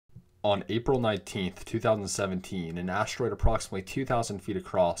On April 19th, 2017, an asteroid approximately 2,000 feet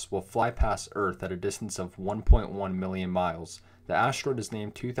across will fly past Earth at a distance of 1.1 million miles. The asteroid is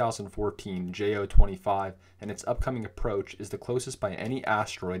named 2014 JO25, and its upcoming approach is the closest by any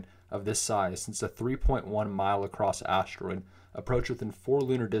asteroid of this size since the 3.1 mile across asteroid approached within 4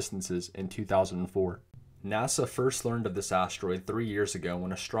 lunar distances in 2004. NASA first learned of this asteroid 3 years ago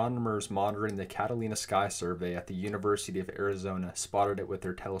when astronomers monitoring the Catalina Sky Survey at the University of Arizona spotted it with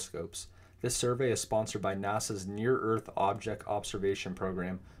their telescopes. This survey is sponsored by NASA's Near-Earth Object Observation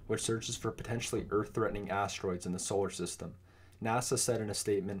Program, which searches for potentially Earth-threatening asteroids in the solar system. NASA said in a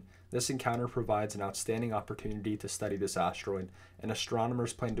statement, "This encounter provides an outstanding opportunity to study this asteroid, and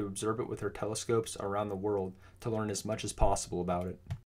astronomers plan to observe it with their telescopes around the world to learn as much as possible about it."